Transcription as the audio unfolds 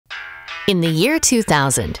In the year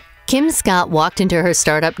 2000, Kim Scott walked into her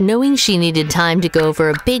startup knowing she needed time to go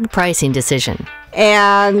over a big pricing decision.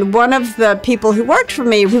 And one of the people who worked for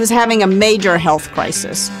me, who was having a major health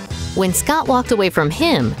crisis. When Scott walked away from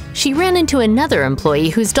him, she ran into another employee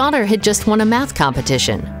whose daughter had just won a math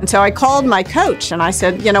competition. And so I called my coach and I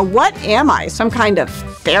said, you know, what am I? Some kind of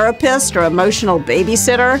therapist or emotional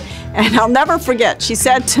babysitter? And I'll never forget, she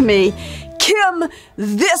said to me, Kim,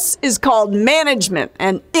 this is called management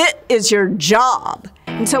and it is your job.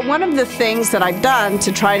 And so one of the things that I've done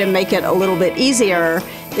to try to make it a little bit easier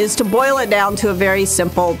is to boil it down to a very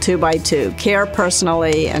simple 2x2, care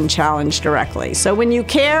personally and challenge directly. So when you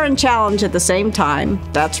care and challenge at the same time,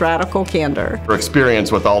 that's radical candor. Her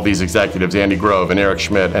experience with all these executives, Andy Grove and Eric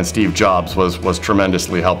Schmidt and Steve Jobs, was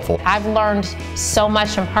tremendously helpful. I've learned so much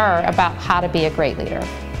from her about how to be a great leader.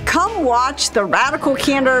 Come watch the Radical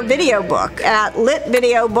Candor video book at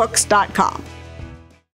litvideobooks.com.